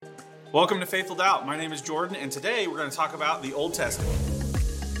Welcome to Faithful Doubt. My name is Jordan, and today we're going to talk about the Old Testament.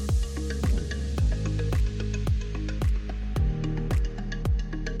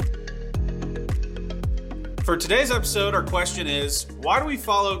 For today's episode, our question is, why do we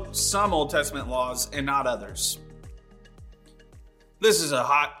follow some Old Testament laws and not others? This is a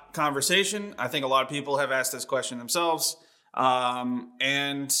hot conversation. I think a lot of people have asked this question themselves,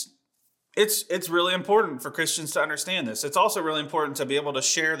 and it's really important for Christians to understand this. It's also really important to be able to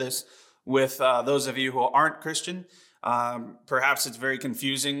share this with those of you who aren't Christian. Perhaps it's very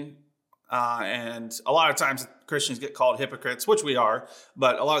confusing, and a lot of times Christians get called hypocrites, which we are,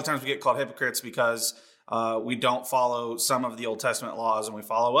 but a lot of times we get called hypocrites because we don't follow some of the Old Testament laws and we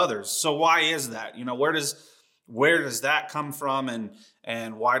follow others. So why is that? Where does that come from,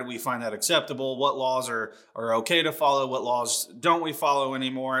 and why do we find that acceptable? What laws are okay to follow? What laws don't we follow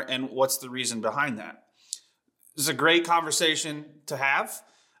anymore? And what's the reason behind that? This is a great conversation to have.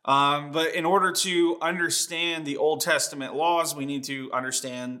 But in order to understand the Old Testament laws, we need to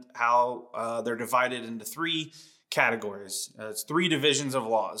understand how they're divided into three categories. It's three divisions of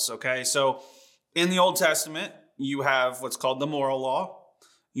laws, okay? So in the Old Testament, you have what's called the moral law,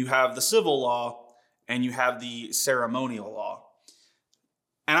 you have the civil law, and you have the ceremonial law.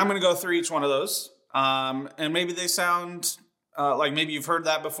 And I'm going to go through each one of those. And maybe they sound like maybe you've heard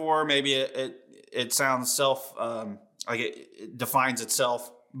that before. Maybe it sounds like it defines itself.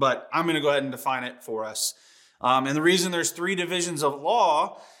 But I'm going to go ahead and define it for us. And the reason there's three divisions of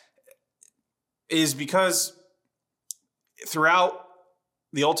law is because throughout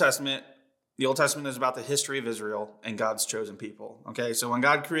the Old Testament is about the history of Israel and God's chosen people. Okay, so when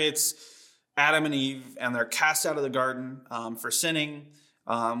God creates Adam and Eve and they're cast out of the garden for sinning,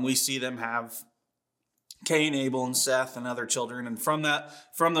 we see them have Cain, Abel, and Seth and other children. And from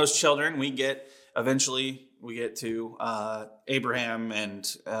those children, we get to Abraham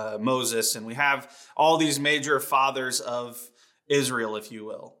and Moses, and we have all these major fathers of Israel, if you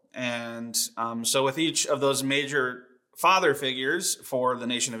will. And so with each of those major father figures for the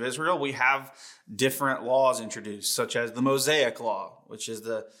nation of Israel, we have different laws introduced, such as the Mosaic law, which is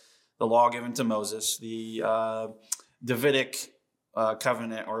the law given to Moses, the Davidic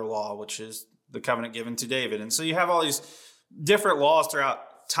covenant or law, which is the covenant given to David. And so you have all these different laws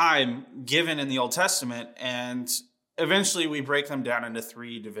throughout time given in the Old Testament, and eventually we break them down into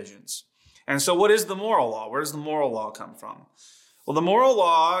three divisions. And so what is the moral law? Where does the moral law come from? Well, the moral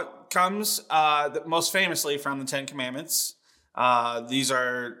law comes most famously from the Ten Commandments. These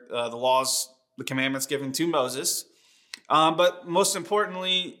are the commandments given to Moses. But most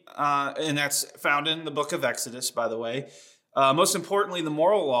importantly, and that's found in the book of Exodus, by the way, most importantly, the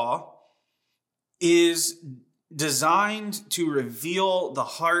moral law is designed to reveal the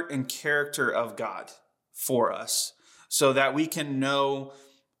heart and character of God for us so that we can know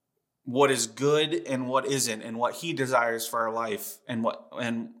what is good and what isn't, and what he desires for our life and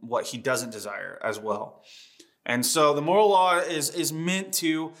what he doesn't desire as well. And so the moral law is meant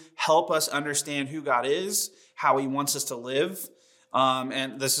to help us understand who God is, how he wants us to live.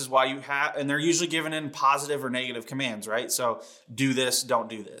 And this is why and they're usually given in positive or negative commands, right? So do this, don't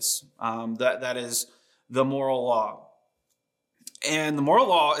do this. That is the moral law. And the moral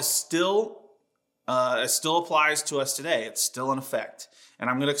law is still applies to us today. It's still in effect. And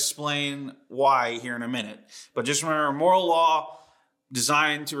I'm going to explain why here in a minute. But just remember, moral law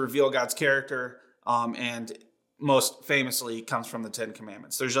designed to reveal God's character, and most famously comes from the Ten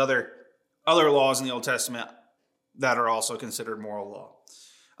Commandments. There's other laws in the Old Testament that are also considered moral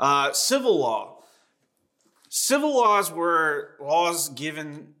law. Civil law. Civil laws were laws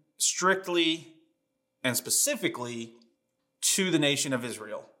given strictly and specifically to the nation of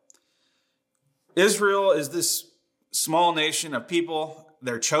Israel. Israel is this small nation of people.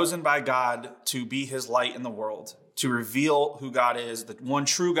 They're chosen by God to be his light in the world, to reveal who God is, the one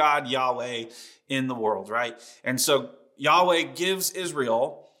true God, Yahweh, in the world, right? And so Yahweh gives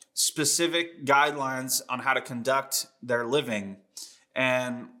Israel specific guidelines on how to conduct their living.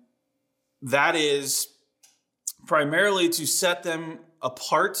 And that is primarily to set them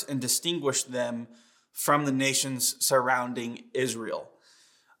apart and distinguish them from the nations surrounding Israel.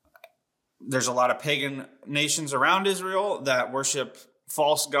 There's a lot of pagan nations around Israel that worship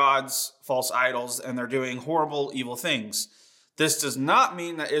false gods, false idols, and they're doing horrible, evil things. This does not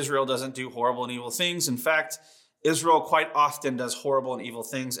mean that Israel doesn't do horrible and evil things. In fact, Israel quite often does horrible and evil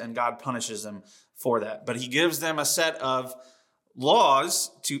things, and God punishes them for that. But he gives them a set of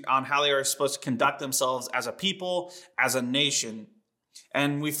laws on how they are supposed to conduct themselves as a people, as a nation.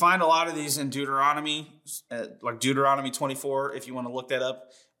 And we find a lot of these in Deuteronomy, like Deuteronomy 24, if you want to look that up.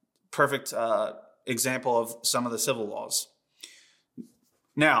 Perfect example of some of the civil laws.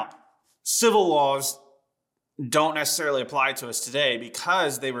 Now, civil laws don't necessarily apply to us today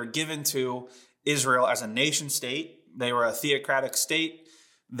because they were given to Israel as a nation state. They were a theocratic state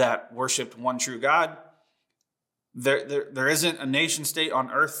that worshiped one true God. There isn't a nation state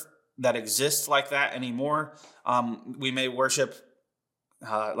on earth that exists like that anymore. We may worship,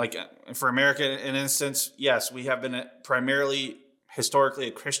 like for America, in instance, yes, we have been primarily historically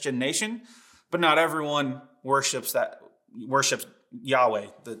a Christian nation, but not everyone worships Yahweh,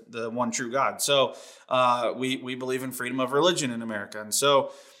 the one true God. So we believe in freedom of religion in America. And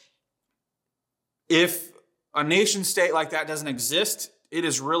so if a nation state like that doesn't exist, it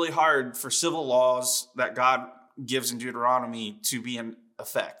is really hard for civil laws that God gives in Deuteronomy to be in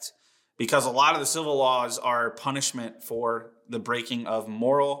effect, because a lot of the civil laws are punishment for the breaking of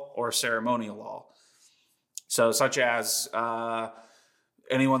moral or ceremonial law. So such as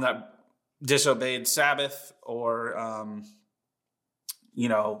anyone that disobeyed Sabbath, or,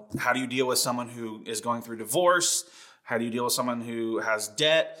 how do you deal with someone who is going through divorce? How do you deal with someone who has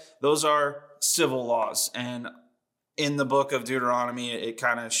debt? Those are civil laws. And in the book of Deuteronomy, it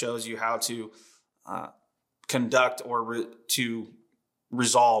kind of shows you how to conduct or to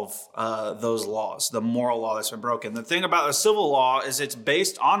resolve those laws, the moral law that's been broken. The thing about the civil law is it's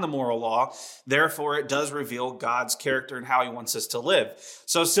based on the moral law. Therefore, it does reveal God's character and how he wants us to live.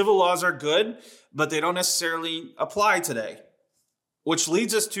 So civil laws are good, but they don't necessarily apply today, which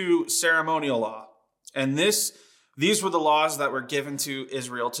leads us to ceremonial law. And these were the laws that were given to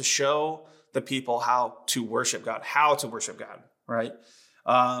Israel to show the people how to worship God, right?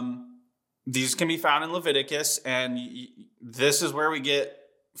 These can be found in Leviticus, and this is where we get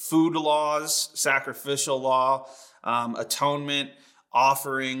food laws, sacrificial law, atonement,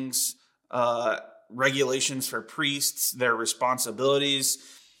 offerings, regulations for priests, their responsibilities.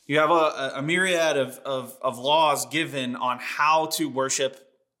 You have a myriad of laws given on how to worship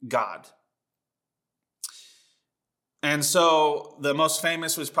God. And so the most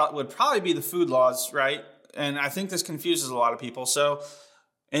famous would probably be the food laws, right? And I think this confuses a lot of people. So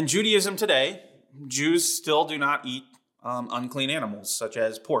in Judaism today, Jews still do not eat unclean animals, such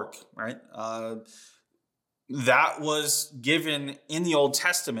as pork, right? That was given in the Old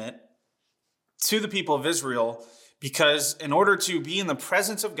Testament to the people of Israel because in order to be in the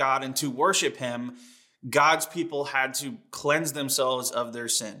presence of God and to worship him, God's people had to cleanse themselves of their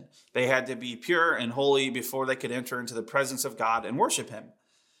sin. They had to be pure and holy before they could enter into the presence of God and worship him.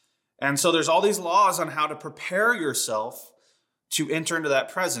 And so there's all these laws on how to prepare yourself to enter into that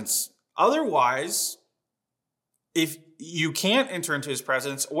presence. Otherwise, if you can't enter into his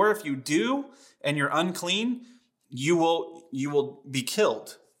presence, or if you do and you're unclean, you will be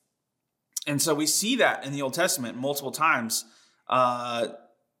killed. And so we see that in the Old Testament multiple times,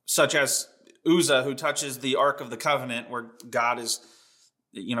 such as Uzzah, who touches the Ark of the Covenant, where God's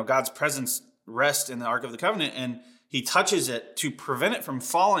presence rests in the Ark of the Covenant, and he touches it to prevent it from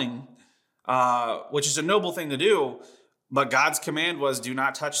falling, which is a noble thing to do. But God's command was, you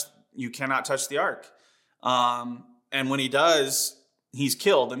cannot touch the Ark. And when he does, he's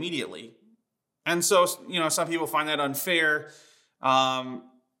killed immediately. And so, some people find that unfair.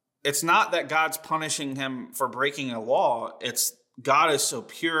 It's not that God's punishing him for breaking a law. It's God is so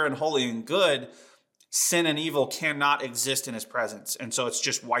pure and holy and good, sin and evil cannot exist in his presence. And so it's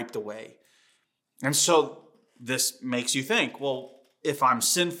just wiped away. And so this makes you think, well, if I'm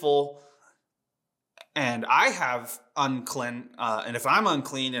sinful and I have and if I'm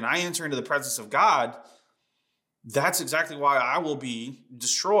unclean and I enter into the presence of God, that's exactly why I will be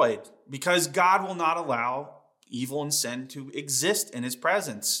destroyed, because God will not allow evil and sin to exist in his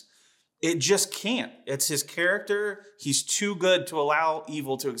presence. It just can't. It's his character. He's too good to allow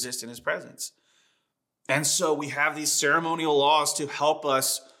evil to exist in his presence. And so we have these ceremonial laws to help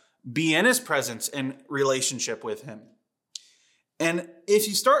us be in his presence and relationship with him. And if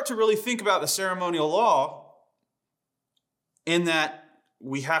you start to really think about the ceremonial law, in that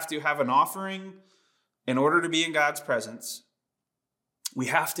we have to have an offering in order to be in God's presence, we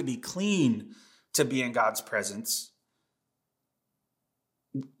have to be clean to be in God's presence,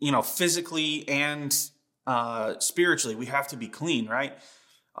 physically and spiritually, we have to be clean, right?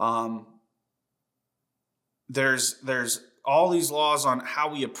 There's all these laws on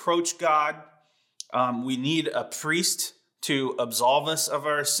how we approach God. We need a priest to absolve us of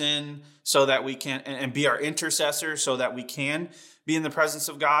our sin so that we can, and be our intercessor so that we can be in the presence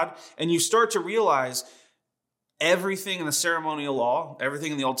of God. And you start to realize everything in the ceremonial law,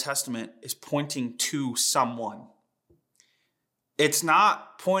 everything in the Old Testament is pointing to someone. It's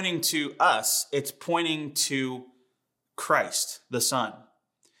not pointing to us. It's pointing to Christ, the Son.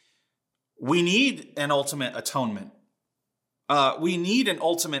 We need an ultimate atonement. We need an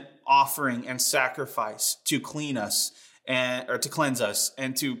ultimate offering and sacrifice to clean us or to cleanse us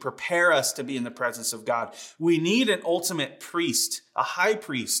and to prepare us to be in the presence of God. We need an ultimate priest, a high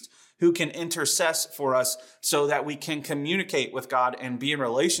priest, who can intercess for us so that we can communicate with God and be in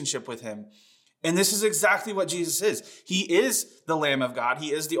relationship with him. And this is exactly what Jesus is. He is the Lamb of God.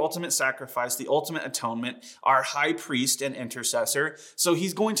 He is the ultimate sacrifice, the ultimate atonement, our high priest and intercessor. So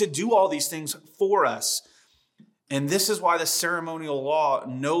he's going to do all these things for us. And this is why the ceremonial law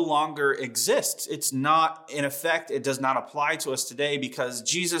no longer exists. It's not in effect. It does not apply to us today because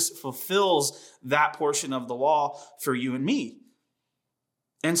Jesus fulfills that portion of the law for you and me.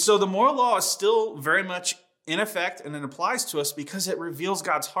 And so the moral law is still very much in effect, and it applies to us because it reveals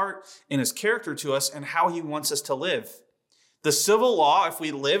God's heart and his character to us and how he wants us to live. The civil law, if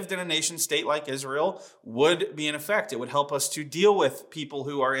we lived in a nation state like Israel, would be in effect. It would help us to deal with people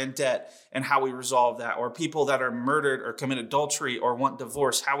who are in debt and how we resolve that, or people that are murdered or commit adultery or want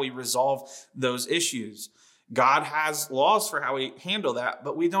divorce, how we resolve those issues. God has laws for how we handle that,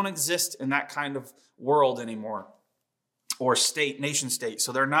 but we don't exist in that kind of world anymore, or nation state.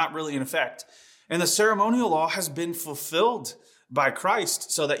 So they're not really in effect. And the ceremonial law has been fulfilled by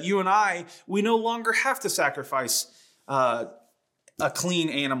Christ so that you and we no longer have to sacrifice a clean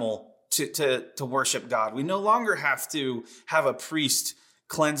animal to worship God. We no longer have to have a priest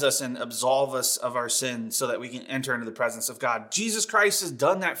cleanse us and absolve us of our sins so that we can enter into the presence of God. Jesus Christ has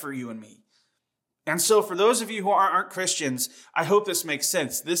done that for you and me. And so for those of you who aren't Christians, I hope this makes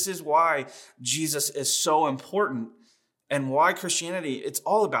sense. This is why Jesus is so important. And why Christianity, it's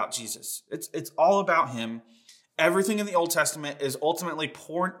all about Jesus. It's all about him. Everything in the Old Testament is ultimately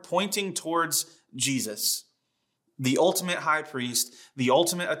pointing towards Jesus, the ultimate high priest, the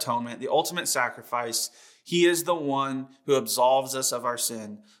ultimate atonement, the ultimate sacrifice. He is the one who absolves us of our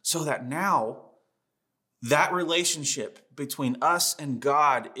sin so that now that relationship between us and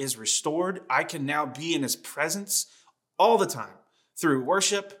God is restored. I can now be in his presence all the time through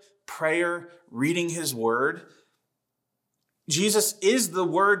worship, prayer, reading his word. Jesus is the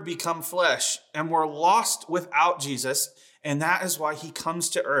Word become flesh, and we're lost without Jesus, and that is why he comes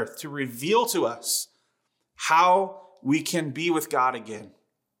to earth to reveal to us how we can be with God again.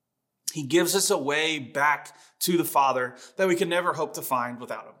 He gives us a way back to the Father that we can never hope to find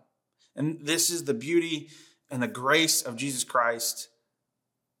without him. And this is the beauty and the grace of Jesus Christ,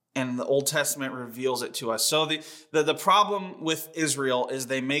 and the Old Testament reveals it to us. So the problem with Israel is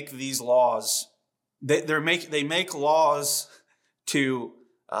they make these laws. They make laws to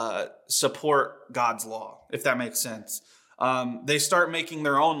support God's law, if that makes sense. They start making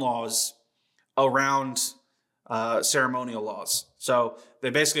their own laws around ceremonial laws. So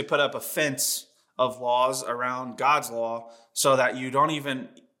they basically put up a fence of laws around God's law so that you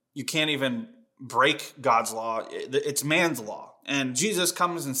can't even break God's law. It's man's law. And Jesus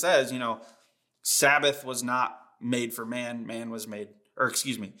comes and says, Sabbath was not made for man. Man was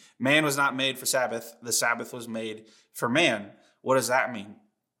not made for Sabbath. The Sabbath was made for man. What does that mean?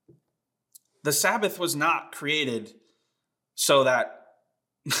 The Sabbath was not created so that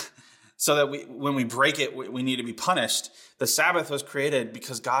when we break it, we need to be punished. The Sabbath was created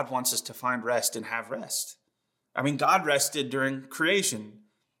because God wants us to find rest and have rest. God rested during creation,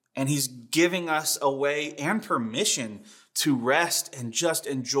 and he's giving us a way and permission to rest and just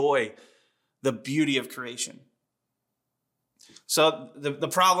enjoy the beauty of creation. So the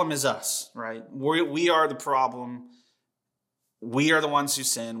problem is us, right? We are the problem. We are the ones who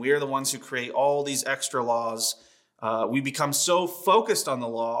sin. We are the ones who create all these extra laws. We become so focused on the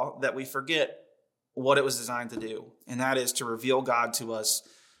law that we forget what it was designed to do. And that is to reveal God to us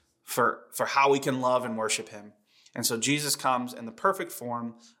for how we can love and worship him. And so Jesus comes in the perfect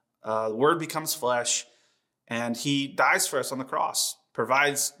form. The Word becomes flesh, and he dies for us on the cross,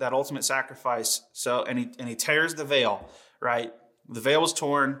 provides that ultimate sacrifice. And he tears the veil, right? The veil was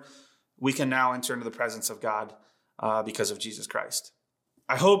torn. We can now enter into the presence of God because of Jesus Christ.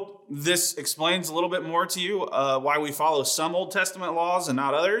 I hope this explains a little bit more to you why we follow some Old Testament laws and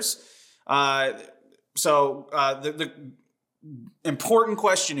not others. The important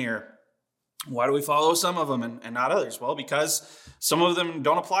question here, why do we follow some of them and not others? Well, because some of them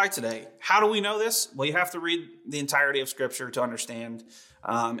don't apply today. How do we know this? Well, you have to read the entirety of Scripture to understand.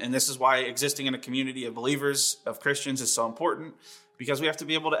 And this is why existing in a community of believers, of Christians, is so important, because we have to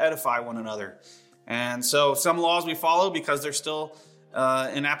be able to edify one another. And so some laws we follow because they're still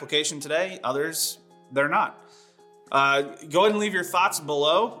in application today. Others, they're not. Go ahead and leave your thoughts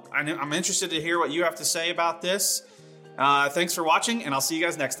below. I'm interested to hear what you have to say about this. Thanks for watching, and I'll see you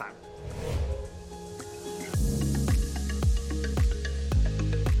guys next time.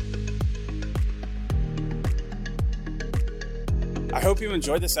 I hope you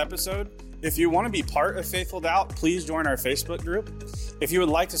enjoyed this episode. If you want to be part of Faithful Doubt, please join our Facebook group. If you would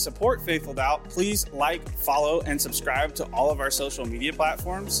like to support Faithful Doubt, please like, follow, and subscribe to all of our social media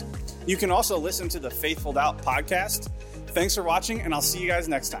platforms. You can also listen to the Faithful Doubt podcast. Thanks for watching, and I'll see you guys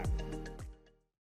next time.